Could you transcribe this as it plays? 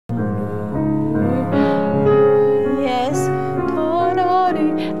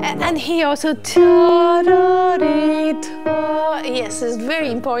And here also, ta-ra-ri-ta. Yes, it's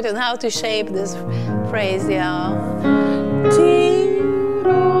very important how to shape this phrase, yeah.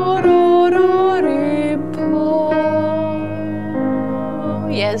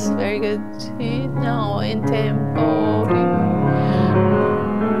 Yes, very good. Now in tempo.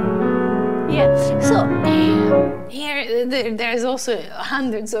 Yeah, so here there's also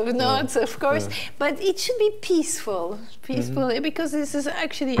hundreds of notes, of course, but it should be peaceful, because this is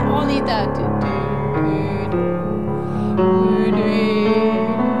actually only that.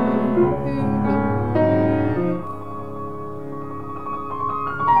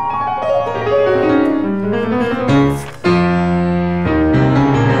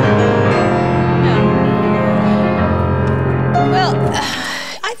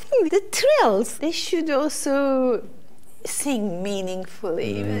 The trills, they should also sing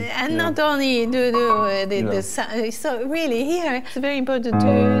meaningfully, and not only do the sound. So really here, it's very important to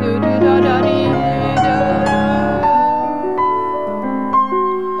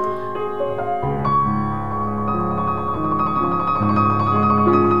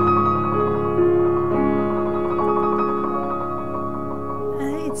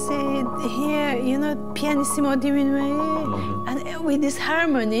here, you know, pianissimo diminué, and with this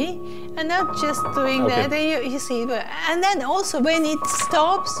harmony, and not just doing that. You see, and then also when it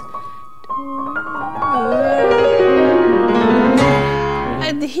stops,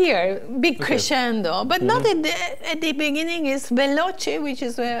 and here big crescendo, but not at the beginning. Is veloce, which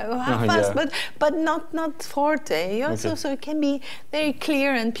is fast, but not forte. Also, so it can be very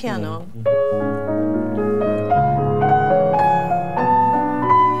clear and piano.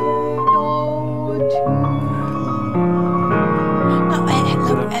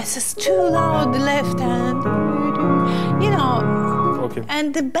 It's too loud, the left hand, you know,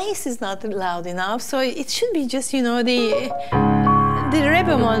 and the bass is not loud enough, so it should be just, you know, the re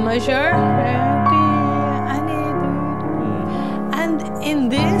bemol major, and in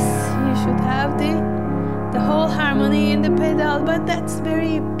this you should have the whole harmony in the pedal, but that's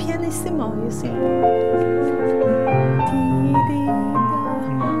very pianissimo, you see.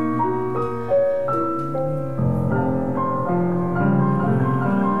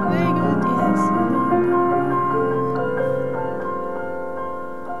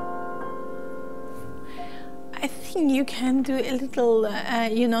 You can do a little,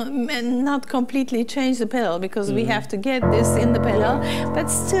 you know, not completely change the pedal, because we have to get this in the pedal, but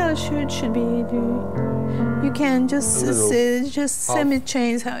still should be. You can just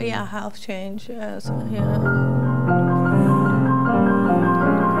semi-change, half change. So,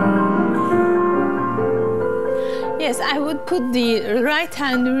 Yes, I would put the right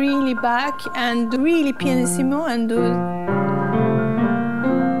hand really back and really pianissimo and do.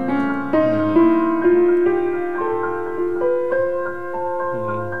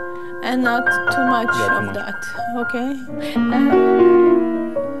 And not too much of that, okay?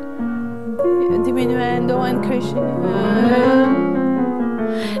 Diminuendo and crescendo.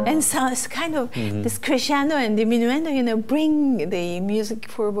 And so it's kind of this crescendo and diminuendo, you know, bring the music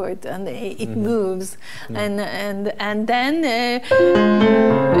forward, and it moves, and then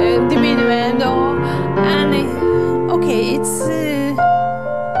diminuendo, and okay, it's.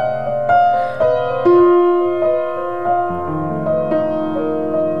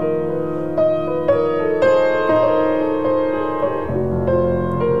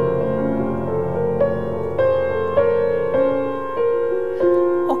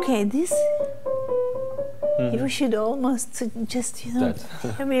 This you should almost just, you know,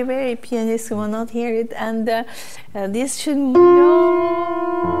 be very pianissimo, not hear it, and this should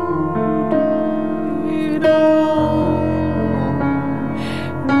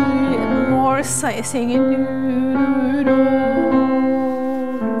more singing,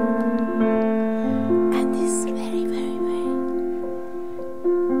 and this very, very, very.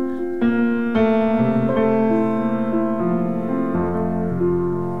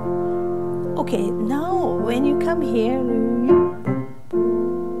 Okay, now when you come here,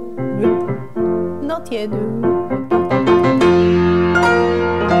 not yet.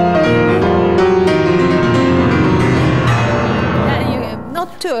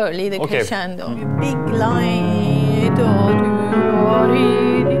 Not too early, the crescendo. Big line.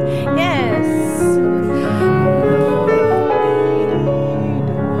 Yes.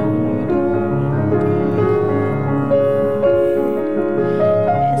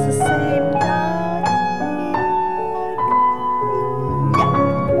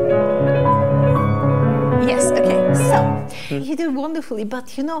 You do wonderfully,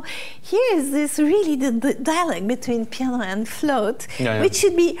 but you know, here is this really the dialogue between piano and flute, which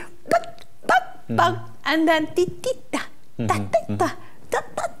should be and then ti ti ta ta ta ta ta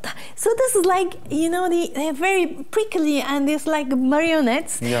ta ta. So this is like, you know, they're very prickly and it's like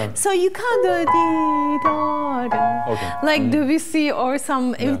marionettes. Yeah. So you can't do dee, da, da, Okay. like Debussy or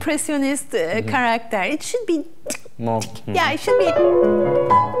some impressionist character. It should be More. yeah, it should be.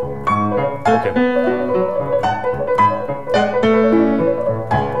 Okay.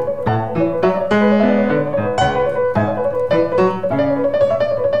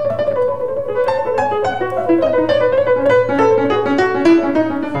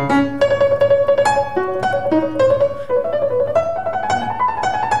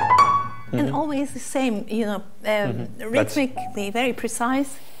 And always the same, you know, rhythmically very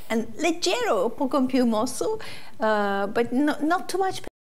precise and leggero, un po' più mosso, but not too much.